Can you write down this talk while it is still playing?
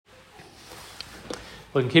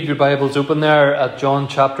Well, you can keep your Bibles open there at John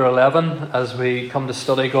chapter 11 as we come to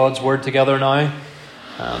study God's Word together now.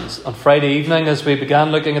 And on Friday evening, as we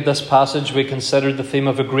began looking at this passage, we considered the theme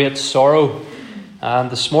of a great sorrow.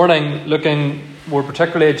 And this morning, looking more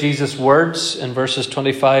particularly at Jesus' words in verses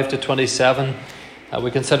 25 to 27,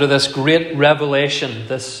 we consider this great revelation,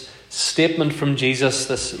 this statement from Jesus,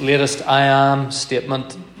 this latest I am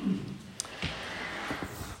statement.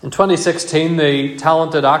 In 2016, the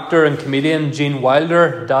talented actor and comedian Gene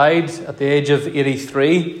Wilder died at the age of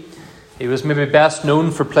 83. He was maybe best known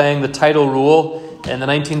for playing the title role in the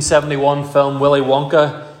 1971 film Willy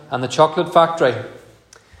Wonka and the Chocolate Factory.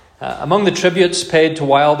 Among the tributes paid to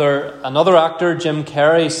Wilder, another actor, Jim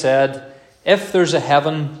Carrey, said, "If there's a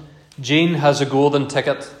heaven, Gene has a golden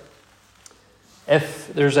ticket."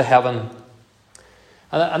 If there's a heaven.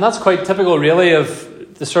 And that's quite typical, really, of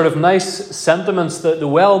the sort of nice sentiments, the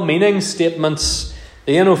well-meaning statements,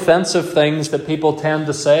 the inoffensive things that people tend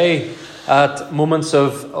to say at moments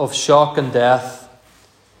of shock and death.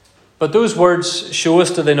 But those words show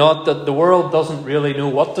us, do they not, that the world doesn't really know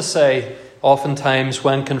what to say oftentimes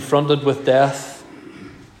when confronted with death.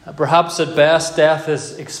 Perhaps at best, death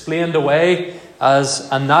is explained away as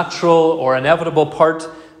a natural or inevitable part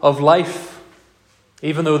of life.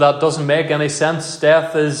 Even though that doesn't make any sense,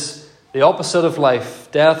 death is the opposite of life.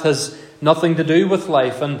 Death has nothing to do with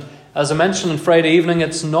life. And as I mentioned on Friday evening,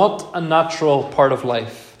 it's not a natural part of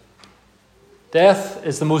life. Death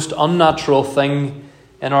is the most unnatural thing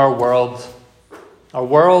in our world. Our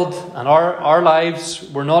world and our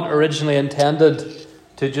lives were not originally intended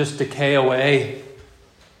to just decay away.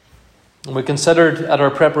 And we considered at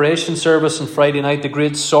our preparation service on Friday night the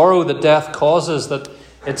great sorrow that death causes, that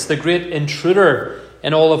it's the great intruder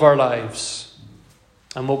in all of our lives.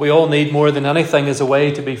 And what we all need more than anything is a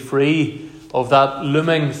way to be free of that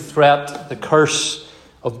looming threat, the curse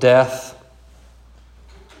of death.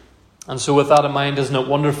 And so with that in mind, isn't it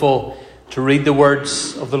wonderful to read the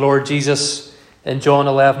words of the Lord Jesus in John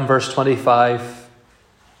 11 verse 25.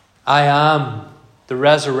 I am the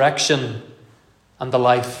resurrection and the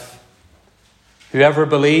life. Whoever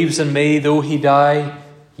believes in me, though he die,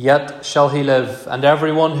 yet shall he live. And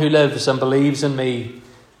everyone who lives and believes in me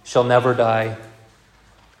shall never die.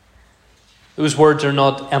 Those words are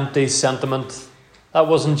not empty sentiment. That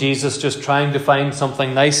wasn't Jesus just trying to find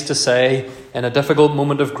something nice to say in a difficult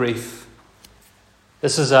moment of grief.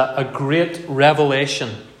 This is a great revelation.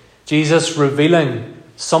 Jesus revealing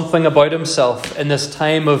something about himself in this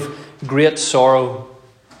time of great sorrow.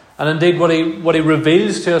 And indeed what he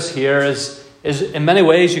reveals to us here is in many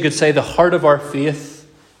ways you could say the heart of our faith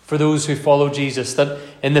for those who follow Jesus. That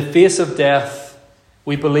in the face of death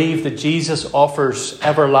we believe that Jesus offers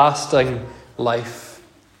everlasting life.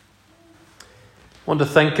 I want to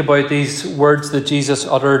think about these words that Jesus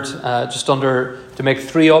uttered to make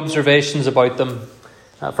three observations about them.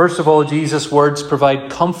 First of all, Jesus' words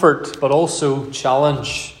provide comfort but also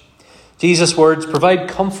challenge. Jesus' words provide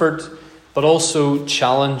comfort but also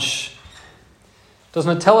challenge.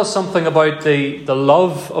 Doesn't it tell us something about the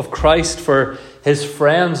love of Christ for his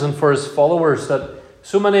friends and for his followers, that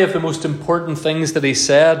so many of the most important things that he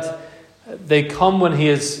said, they come when he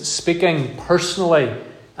is speaking personally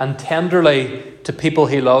and tenderly to people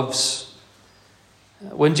he loves.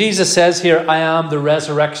 When Jesus says here, I am the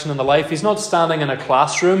resurrection and the life, he's not standing in a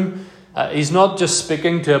classroom. He's not just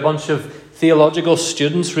speaking to a bunch of theological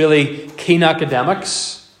students, really keen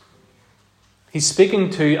academics. He's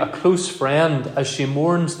speaking to a close friend as she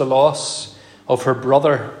mourns the loss of her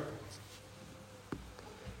brother.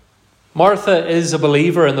 Martha is a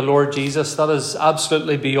believer in the Lord Jesus. That is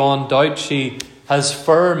absolutely beyond doubt. She has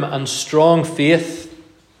firm and strong faith.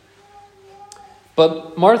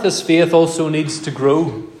 But Martha's faith also needs to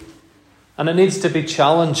grow. And it needs to be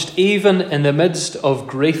challenged, even in the midst of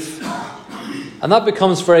grief. And that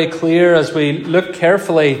becomes very clear as we look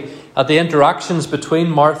carefully at the interactions between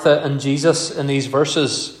Martha and Jesus in these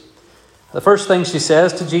verses. The first thing she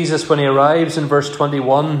says to Jesus when he arrives in verse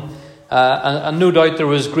 21, and no doubt there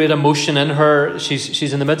was great emotion in her.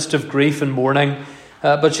 She's in the midst of grief and mourning.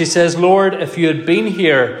 But she says, Lord, if you had been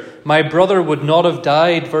here, my brother would not have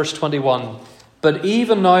died. Verse 21. But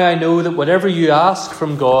even now I know that whatever you ask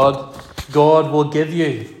from God, God will give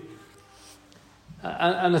you.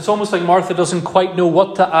 And it's almost like Martha doesn't quite know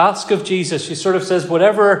what to ask of Jesus. She sort of says,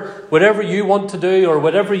 whatever you want to do or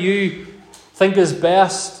whatever you think is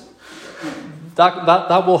best,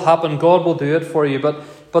 that will happen. God will do it for you.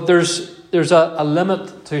 But there's a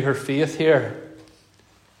limit to her faith here.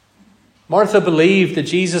 Martha believed that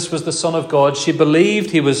Jesus was the Son of God. She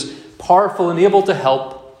believed he was powerful and able to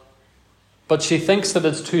help. But she thinks that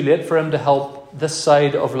it's too late for him to help this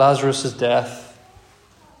side of Lazarus' death.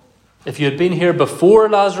 If you had been here before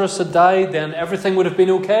Lazarus had died, then everything would have been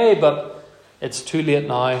okay, but it's too late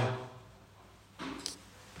now.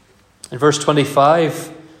 In verse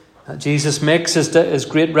 25, Jesus makes his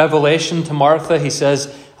great revelation to Martha. He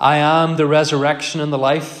says, I am the resurrection and the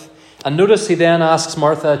life. And notice he then asks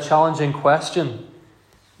Martha a challenging question.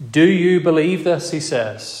 Do you believe this, he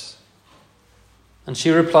says. And she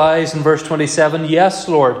replies in verse 27, Yes,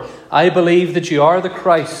 Lord, I believe that you are the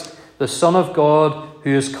Christ, the Son of God, who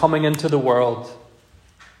is coming into the world.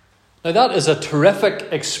 Now that is a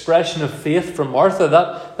terrific expression of faith from Martha.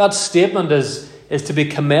 That statement is to be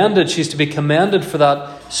commended. She's to be commended for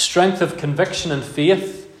that strength of conviction and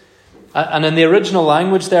faith. And in the original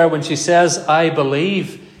language there, when she says, I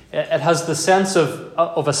believe, it has the sense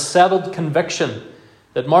of a settled conviction.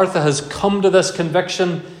 That Martha has come to this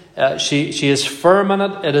conviction. She is firm in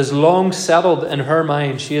it. It is long settled in her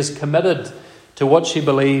mind. She is committed to what she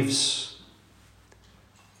believes.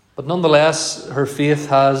 But nonetheless, her faith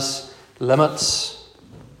has limits.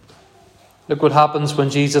 Look what happens when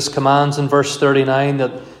Jesus commands in verse 39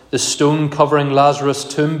 that the stone covering Lazarus'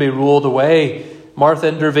 tomb be rolled away. Martha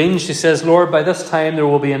intervenes. She says, Lord, by this time there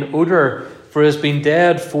will be an odour, for he has been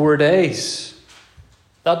dead 4 days.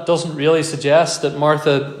 That doesn't really suggest that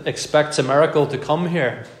Martha expects a miracle to come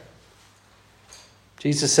here.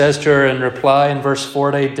 Jesus says to her in reply in verse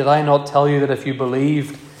 40, Did I not tell you that if you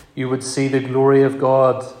believed, you would see the glory of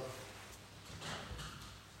God?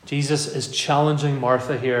 Jesus is challenging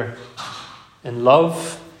Martha here in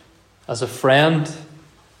love, as a friend,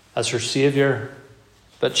 as her Saviour,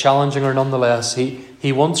 but challenging her nonetheless.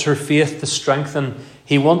 He wants her faith to strengthen.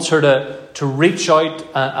 He wants her to reach out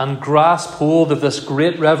and grasp hold of this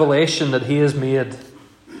great revelation that he has made.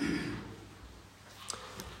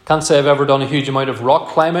 Can't say I've ever done a huge amount of rock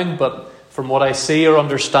climbing, but from what I see or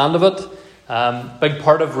understand of it, big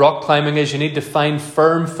part of rock climbing is you need to find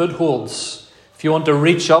firm footholds. If you want to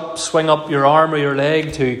reach up, swing up your arm or your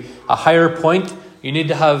leg to a higher point, you need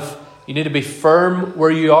to be firm where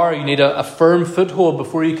you are. You need a firm foothold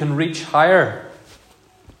before you can reach higher.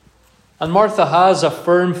 And Martha has a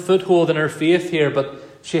firm foothold in her faith here, but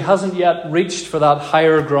she hasn't yet reached for that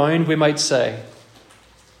higher ground, we might say.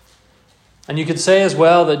 And you could say as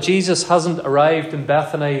well that Jesus hasn't arrived in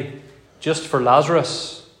Bethany just for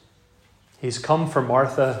Lazarus. He's come for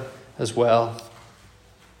Martha as well.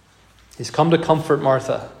 He's come to comfort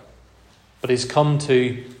Martha, but he's come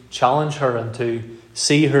to challenge her and to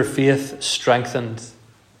see her faith strengthened.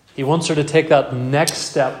 He wants her to take that next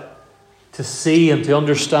step to see and to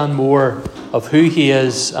understand more of who he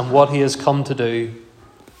is and what he has come to do.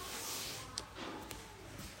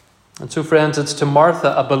 And so, friends, it's to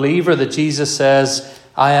Martha, a believer, that Jesus says,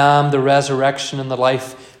 I am the resurrection and the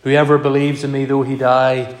life. Whoever believes in me, though he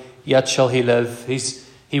die, yet shall he live.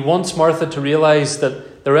 He wants Martha to realize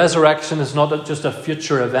that the resurrection is not just a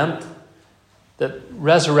future event. That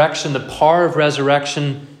resurrection, the power of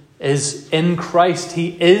resurrection, is in Christ.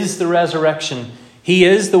 He is the resurrection. He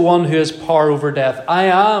is the one who has power over death. I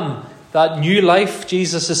am that new life,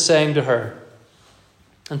 Jesus is saying to her.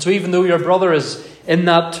 And so even though your brother is in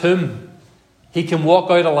that tomb, he can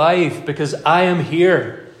walk out alive because I am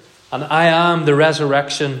here and I am the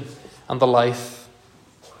resurrection and the life.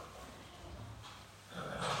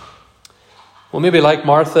 Well, maybe like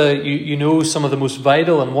Martha, you know some of the most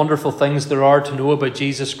vital and wonderful things there are to know about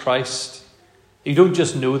Jesus Christ. You don't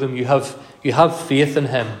just know them, you have faith in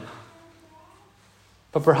him.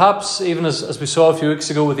 But perhaps, even as we saw a few weeks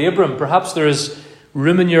ago with Abram, perhaps there is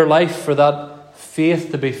room in your life for that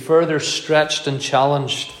faith to be further stretched and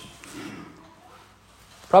challenged.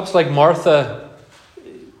 Perhaps like Martha,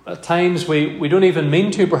 at times we don't even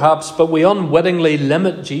mean to perhaps, but we unwittingly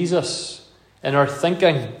limit Jesus in our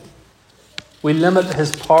thinking. We limit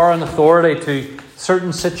his power and authority to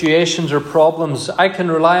certain situations or problems. I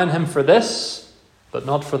can rely on him for this, but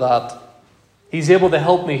not for that. He's able to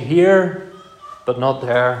help me here, but not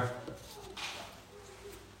there.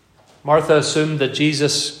 Martha assumed that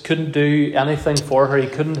Jesus couldn't do anything for her. He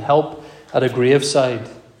couldn't help at a graveside.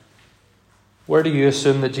 Where do you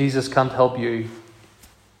assume that Jesus can't help you?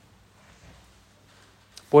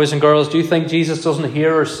 Boys and girls, do you think Jesus doesn't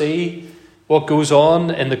hear or see what goes on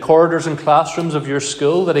in the corridors and classrooms of your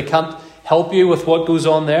school, that he can't help you with what goes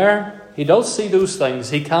on there? He does see those things.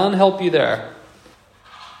 He can help you there.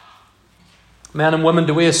 Men and women,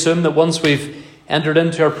 do we assume that once we've entered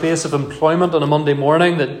into our place of employment on a Monday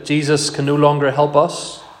morning that Jesus can no longer help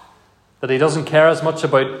us? That he doesn't care as much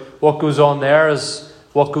about what goes on there as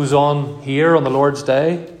what goes on here on the Lord's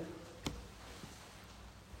Day?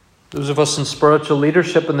 Those of us in spiritual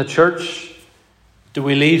leadership in the church, Do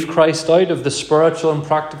we leave Christ out of the spiritual and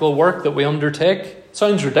practical work that we undertake? It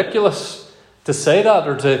sounds ridiculous to say that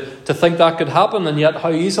or to think that could happen, and yet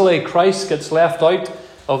how easily Christ gets left out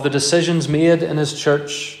of the decisions made in his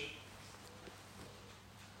church.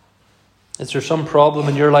 Is there some problem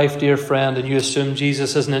in your life, dear friend, and you assume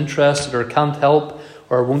Jesus isn't interested or can't help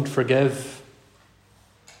or won't forgive?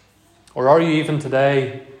 Or are you even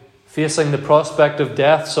today facing the prospect of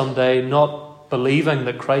death someday, not believing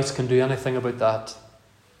that Christ can do anything about that?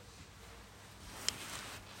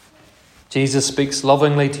 Jesus speaks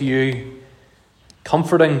lovingly to you,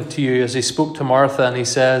 comforting to you as he spoke to Martha, and he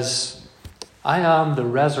says, I am the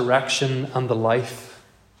resurrection and the life.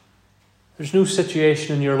 There's no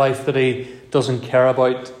situation in your life that he doesn't care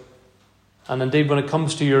about. And indeed, when it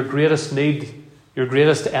comes to your greatest need, your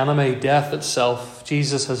greatest enemy, death itself,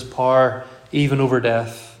 Jesus has power even over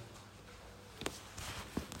death.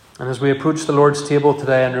 And as we approach the Lord's table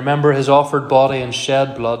today and remember his offered body and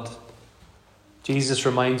shed blood, Jesus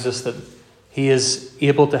reminds us that he is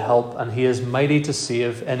able to help and he is mighty to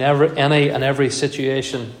save in any and every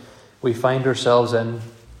situation we find ourselves in.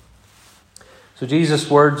 So Jesus'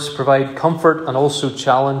 words provide comfort and also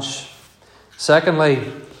challenge.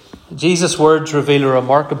 Secondly, Jesus' words reveal a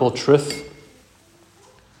remarkable truth.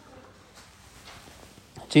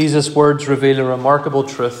 Jesus' words reveal a remarkable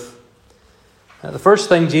truth. The first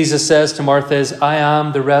thing Jesus says to Martha is, I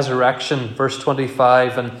am the resurrection, verse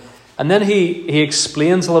 25. And then he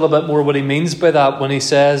explains a little bit more what he means by that when he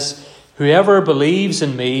says, whoever believes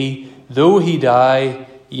in me, though he die,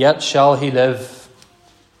 yet shall he live.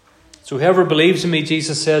 So whoever believes in me,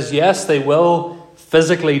 Jesus says, yes, they will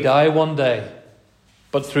physically die one day.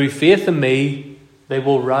 But through faith in me, they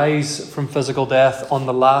will rise from physical death on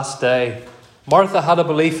the last day. Martha had a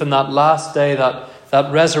belief in that last day,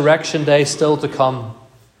 that resurrection day still to come.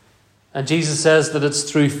 And Jesus says that it's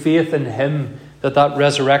through faith in him that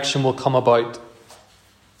resurrection will come about.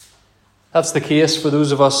 That's the case for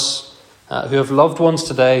those of us who have loved ones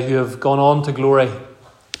today who have gone on to glory.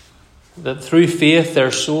 That through faith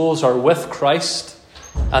their souls are with Christ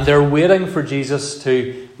and they're waiting for Jesus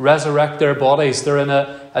to resurrect their bodies. They're in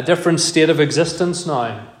a different state of existence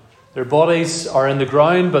now. Their bodies are in the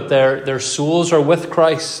ground, but their souls are with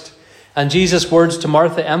Christ. And Jesus' words to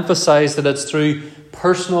Martha emphasize that it's through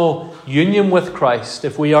personal union with Christ,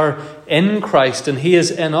 if we are in Christ and he is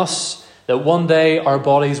in us, that one day our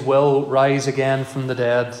bodies will rise again from the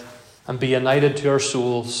dead and be united to our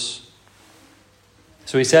souls.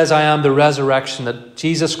 So he says, I am the resurrection, that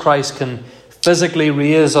Jesus Christ can physically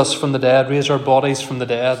raise us from the dead, raise our bodies from the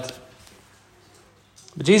dead.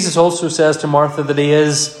 But Jesus also says to Martha that he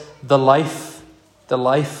is the life, the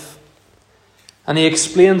life. And he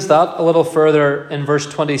explains that a little further in verse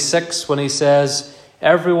 26 when he says,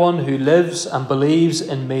 everyone who lives and believes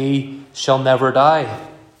in me shall never die.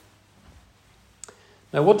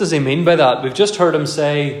 Now, what does he mean by that? We've just heard him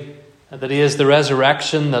say that he is the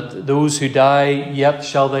resurrection, that those who die, yet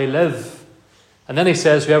shall they live. And then he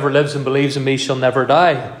says, whoever lives and believes in me shall never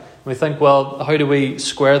die. And we think, well, how do we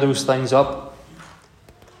square those things up?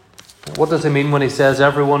 What does he mean when he says,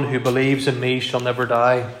 everyone who believes in me shall never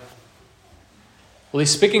die? Well,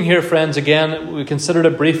 he's speaking here, friends, again, we considered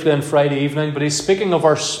it briefly on Friday evening, but he's speaking of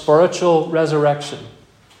our spiritual resurrection,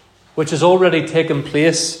 which has already taken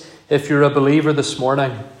place if you're a believer this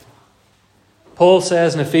morning. Paul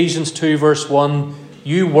says in Ephesians 2 verse 1,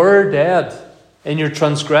 you were dead in your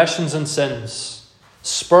transgressions and sins,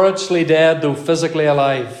 spiritually dead though physically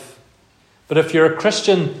alive. But if you're a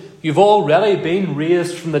Christian, you've already been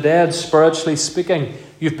raised from the dead, spiritually speaking.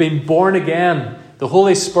 You've been born again. The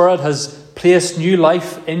Holy Spirit has placed new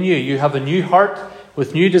life in you. You have a new heart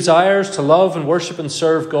with new desires to love and worship and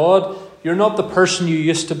serve God. You're not the person you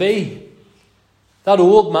used to be. That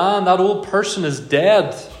old man, that old person is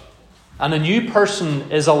dead. And a new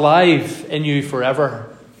person is alive in you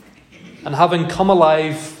forever. And having come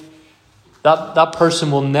alive, that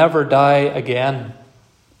person will never die again.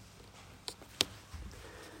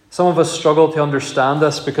 Some of us struggle to understand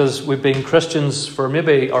this because we've been Christians for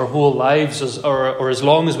maybe our whole lives or as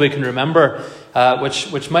long as we can remember,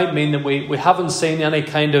 which might mean that we haven't seen any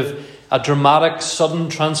kind of a dramatic, sudden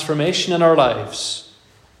transformation in our lives.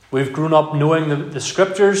 We've grown up knowing the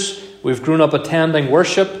Scriptures, we've grown up attending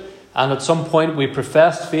worship, and at some point we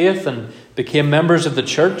professed faith and became members of the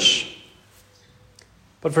church.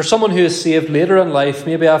 But for someone who is saved later in life,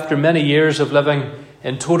 maybe after many years of living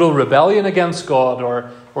in total rebellion against God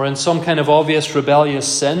or in some kind of obvious rebellious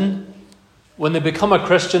sin, when they become a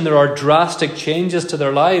Christian, there are drastic changes to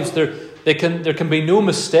their lives. There can be no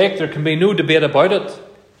mistake. There can be no debate about it.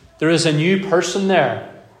 There is a new person there.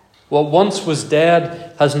 What once was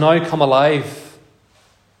dead has now come alive.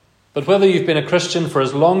 But whether you've been a Christian for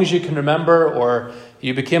as long as you can remember, or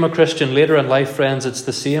you became a Christian later in life, friends, it's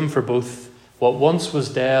the same for both. What once was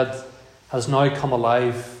dead has now come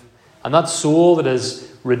alive. And that soul that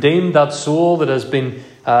is redeemed, that soul that has been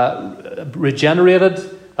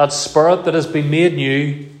regenerated, that spirit that has been made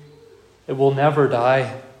new, it will never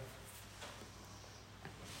die.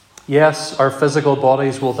 Yes, our physical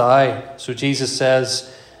bodies will die. So Jesus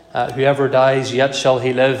says, whoever dies, yet shall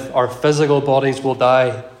he live. Our physical bodies will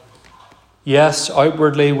die. Yes,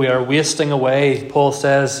 outwardly we are wasting away, Paul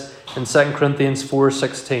says in 2 Corinthians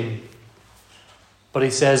 4:16. But he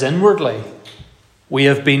says inwardly, we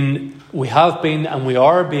have been and we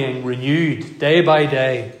are being renewed day by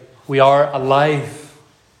day. We are alive,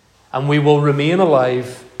 and we will remain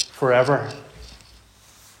alive forever.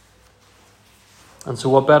 And so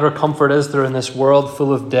what better comfort is there in this world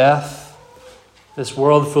full of death, this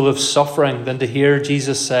world full of suffering, than to hear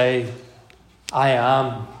Jesus say, I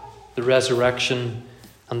am the resurrection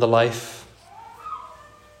and the life.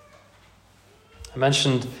 I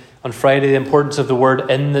mentioned on Friday the importance of the word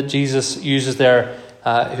in that Jesus uses there.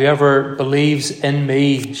 Whoever believes in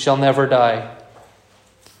me shall never die.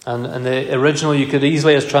 And in the original you could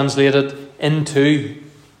easily have translated into.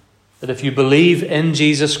 That if you believe in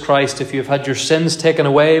Jesus Christ, if you've had your sins taken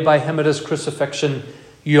away by him at his crucifixion,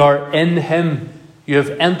 you are in him. You have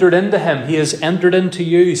entered into him. He has entered into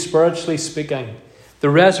you, spiritually speaking. The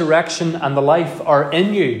resurrection and the life are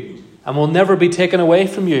in you and will never be taken away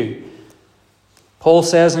from you. Paul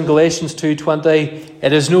says in Galatians 2:20,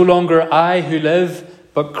 it is no longer I who live,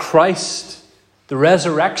 but Christ, the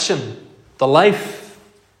resurrection, the life,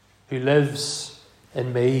 who lives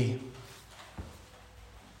in me.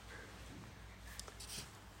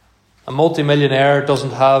 A multimillionaire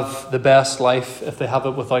doesn't have the best life if they have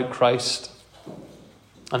it without Christ.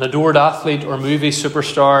 An adored athlete or movie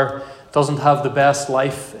superstar doesn't have the best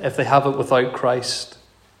life if they have it without Christ.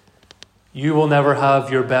 You will never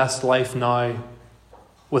have your best life now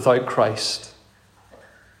without Christ.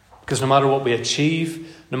 Because no matter what we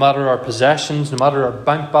achieve, no matter our possessions, no matter our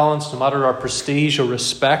bank balance, no matter our prestige or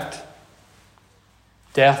respect,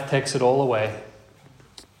 death takes it all away.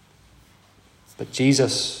 But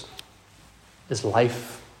Jesus is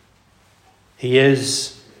life. He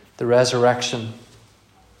is the resurrection.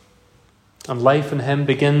 And life in him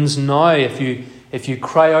begins now. If you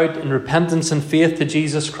cry out in repentance and faith to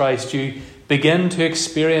Jesus Christ, you begin to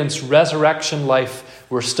experience resurrection life.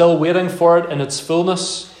 We're still waiting for it in its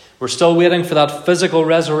fullness. We're still waiting for that physical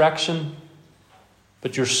resurrection.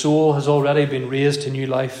 But your soul has already been raised to new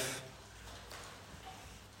life.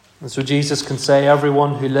 And so Jesus can say,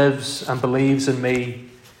 everyone who lives and believes in me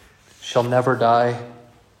shall never die.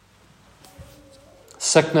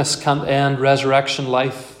 Sickness can't end resurrection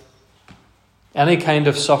life. Any kind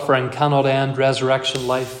of suffering cannot end resurrection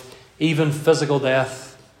life. Even physical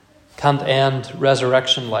death can't end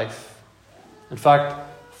resurrection life. In fact,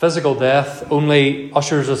 physical death only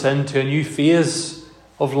ushers us into a new phase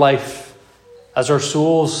of life as our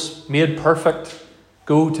souls, made perfect,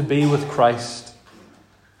 go to be with Christ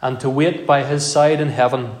and to wait by his side in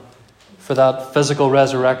heaven for that physical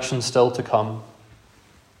resurrection still to come.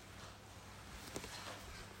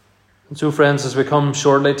 And so, friends, as we come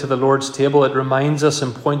shortly to the Lord's table, it reminds us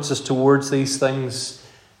and points us towards these things.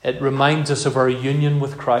 It reminds us of our union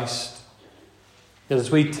with Christ. That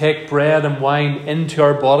as we take bread and wine into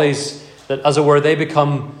our bodies, that as it were, they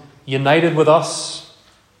become united with us.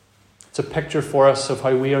 It's a picture for us of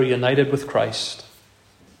how we are united with Christ.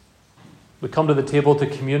 We come to the table to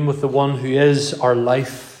commune with the one who is our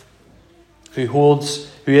life, who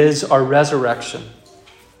is our resurrection.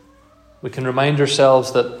 We can remind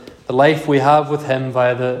ourselves that the life we have with him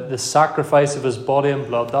via the sacrifice of his body and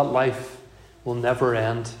blood, that life will never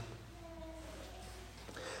end.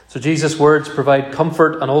 So Jesus' words provide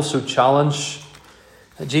comfort and also challenge.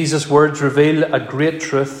 Jesus' words reveal a great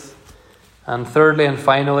truth. And thirdly and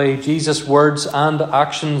finally, Jesus' words and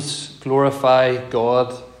actions glorify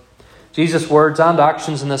God. Jesus' words and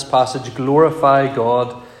actions in this passage glorify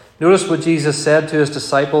God. Notice what Jesus said to his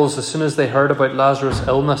disciples as soon as they heard about Lazarus'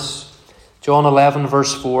 illness. John 11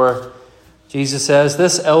 verse 4, Jesus says,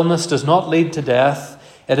 this illness does not lead to death.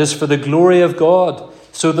 It is for the glory of God,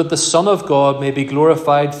 so that the Son of God may be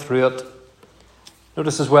glorified through it.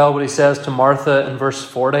 Notice as well what he says to Martha in verse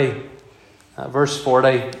 40. Verse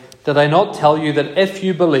 40, did I not tell you that if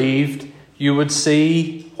you believed, you would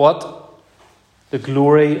see what? The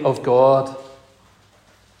glory of God.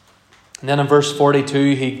 And then in verse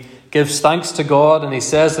 42, he gives thanks to God and he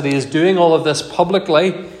says that he is doing all of this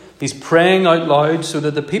publicly. He's praying out loud so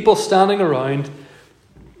that the people standing around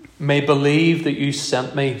may believe that you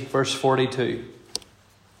sent me. Verse 42.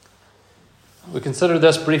 We considered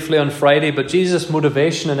this briefly on Friday, but Jesus'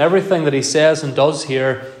 motivation in everything that he says and does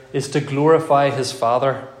here is to glorify his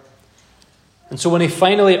Father. And so when he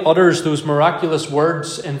finally utters those miraculous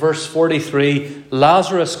words in verse 43,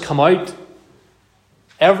 Lazarus, come out,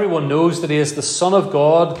 everyone knows that he is the Son of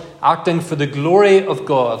God, acting for the glory of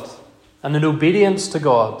God and in obedience to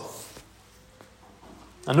God.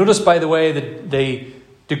 And notice, by the way, the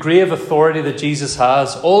degree of authority that Jesus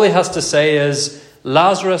has. All he has to say is,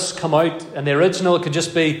 Lazarus, come out. In the original, it could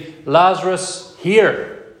just be, Lazarus,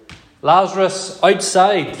 here. Lazarus,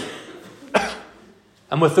 outside.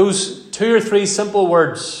 And with those 2 or 3 simple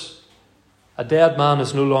words, a dead man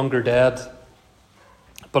is no longer dead,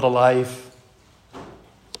 but alive.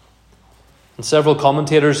 And several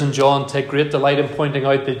commentators in John take great delight in pointing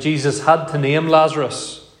out that Jesus had to name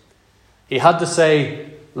Lazarus. He had to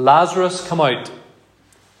say, Lazarus, come out,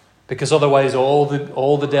 because otherwise all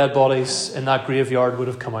the dead bodies in that graveyard would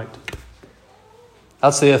have come out.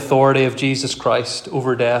 That's the authority of Jesus Christ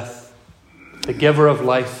over death, the giver of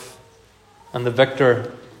life and the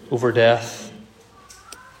victor over death.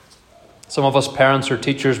 Some of us parents or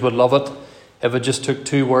teachers would love it if it just took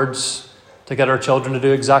 2 words to get our children to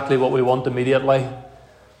do exactly what we want immediately.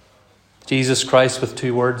 Jesus Christ with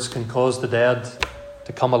 2 words can cause the dead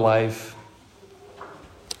to come alive.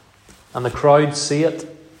 And the crowd see it.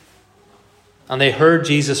 And they heard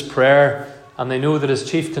Jesus' prayer, and they know that his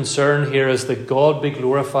chief concern here is that God be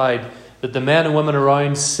glorified, that the men and women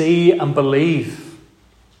around see and believe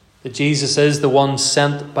that Jesus is the one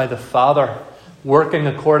sent by the Father, working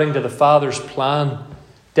according to the Father's plan,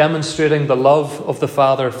 demonstrating the love of the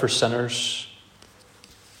Father for sinners.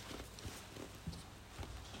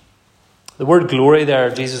 The word glory there,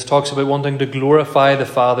 Jesus talks about wanting to glorify the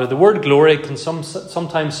Father. The word glory can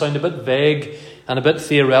sometimes sound a bit vague and a bit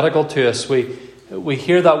theoretical to us. We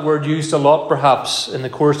hear that word used a lot, perhaps, in the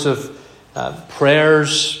course of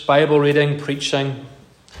prayers, Bible reading, preaching.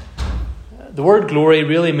 The word glory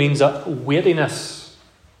really means a weightiness,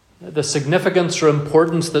 the significance or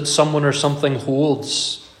importance that someone or something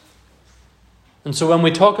holds. And so when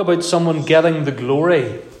we talk about someone getting the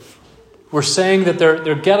glory, we're saying that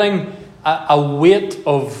they're getting a weight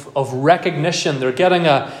of recognition. They're getting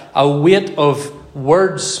a weight of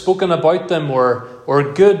words spoken about them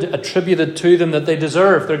or good attributed to them that they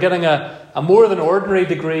deserve. They're getting a more than ordinary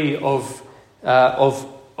degree of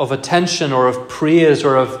attention or of praise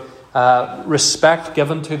or of respect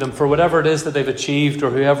given to them for whatever it is that they've achieved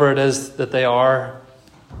or whoever it is that they are.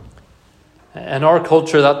 In our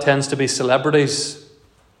culture, that tends to be celebrities.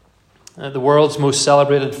 The world's most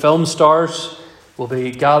celebrated film stars will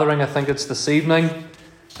be gathering, I think it's this evening,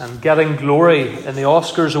 and getting glory in the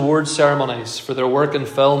Oscars award ceremonies for their work in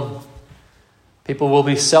film. People will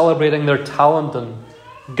be celebrating their talent and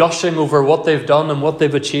gushing over what they've done and what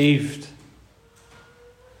they've achieved.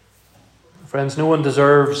 Friends, no one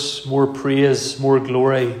deserves more praise, more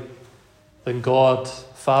glory than God,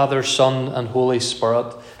 Father, Son, and Holy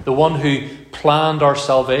Spirit. The one who planned our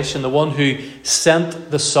salvation, the one who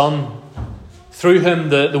sent the Son. Through him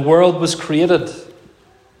the world was created,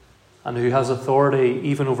 and who has authority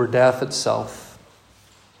even over death itself.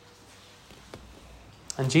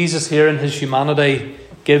 And Jesus here in his humanity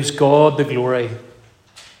gives God the glory.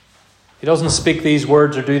 He doesn't speak these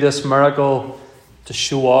words or do this miracle to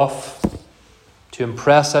show off, to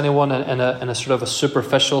impress anyone in a sort of a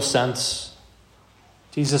superficial sense.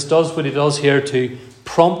 Jesus does what he does here to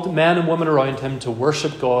prompt men and women around him to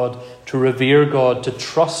worship God, to revere God, to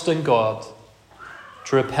trust in God,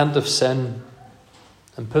 to repent of sin,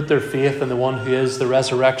 and put their faith in the one who is the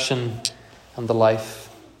resurrection and the life.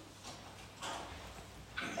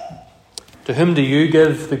 To whom do you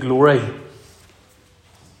give the glory?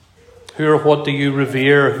 Who or what do you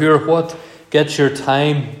revere? Who or what gets your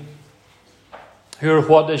time? Who or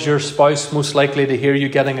what is your spouse most likely to hear you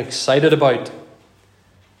getting excited about?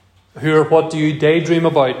 Who or what do you daydream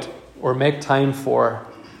about or make time for?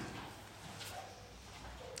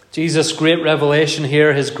 Jesus' great revelation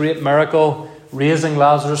here, his great miracle, raising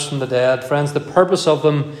Lazarus from the dead. Friends, the purpose of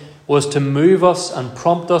them was to move us and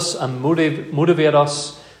prompt us and motivate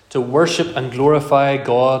us to worship and glorify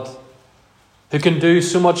God, who can do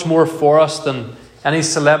so much more for us than any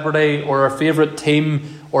celebrity or our favourite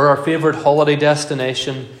team or our favourite holiday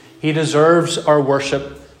destination. He deserves our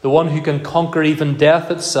worship, the one who can conquer even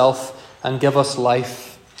death itself and give us life.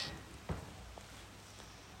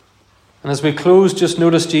 And as we close, just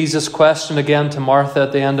notice Jesus' question again to Martha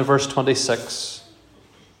at the end of verse 26.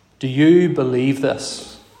 Do you believe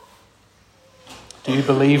this? Do you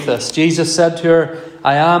believe this? Jesus said to her,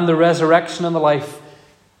 I am the resurrection and the life.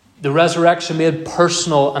 The resurrection made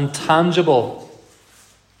personal and tangible.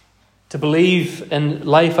 To believe in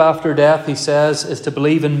life after death, he says, is to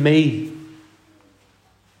believe in me.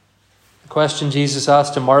 The question Jesus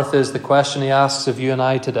asked to Martha is the question he asks of you and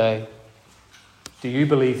I today. Do you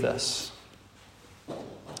believe this?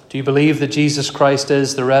 Do you believe that Jesus Christ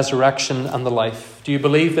is the resurrection and the life? Do you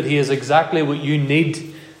believe that he is exactly what you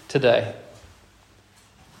need today?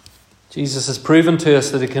 Jesus has proven to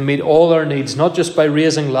us that he can meet all our needs, not just by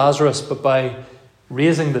raising Lazarus, but by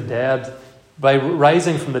raising the dead, by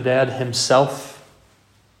rising from the dead himself.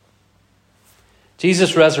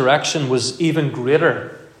 Jesus' resurrection was even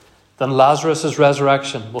greater than Lazarus'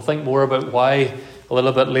 resurrection. We'll think more about why a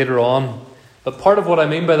little bit later on. But part of what I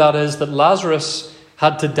mean by that is that Lazarus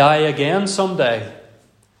had to die again someday.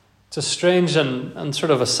 It's a strange and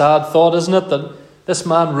sort of a sad thought, isn't it? That this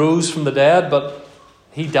man rose from the dead, but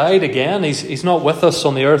he died again. He's not with us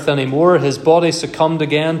on the earth anymore. His body succumbed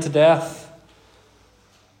again to death.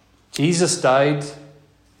 Jesus died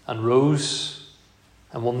and rose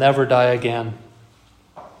and will never die again.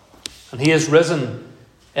 And he has risen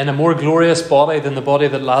in a more glorious body than the body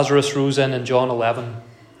that Lazarus rose in John 11.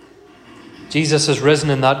 Jesus has risen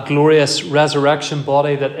in that glorious resurrection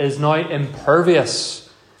body that is now impervious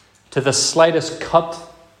to the slightest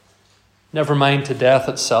cut, never mind to death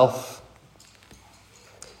itself.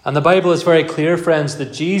 And the Bible is very clear, friends,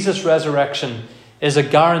 that Jesus' resurrection is a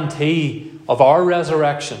guarantee of our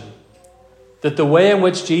resurrection. That the way in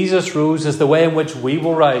which Jesus rose is the way in which we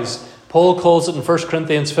will rise. Paul calls it in 1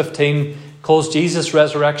 Corinthians 15, calls Jesus'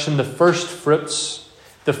 resurrection the first fruits,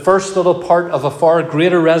 the first little part of a far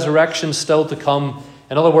greater resurrection still to come.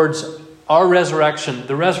 In other words, our resurrection,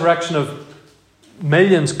 the resurrection of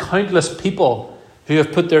millions, countless people who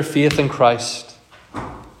have put their faith in Christ.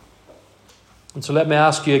 And so let me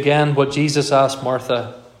ask you again what Jesus asked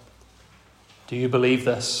Martha. Do you believe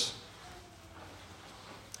this?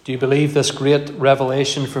 Do you believe this great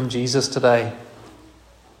revelation from Jesus today?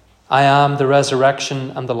 I am the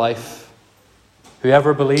resurrection and the life.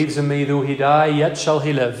 Whoever believes in me, though he die, yet shall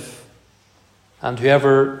he live. And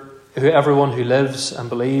everyone who lives and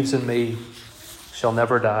believes in me shall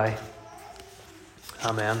never die.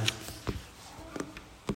 Amen.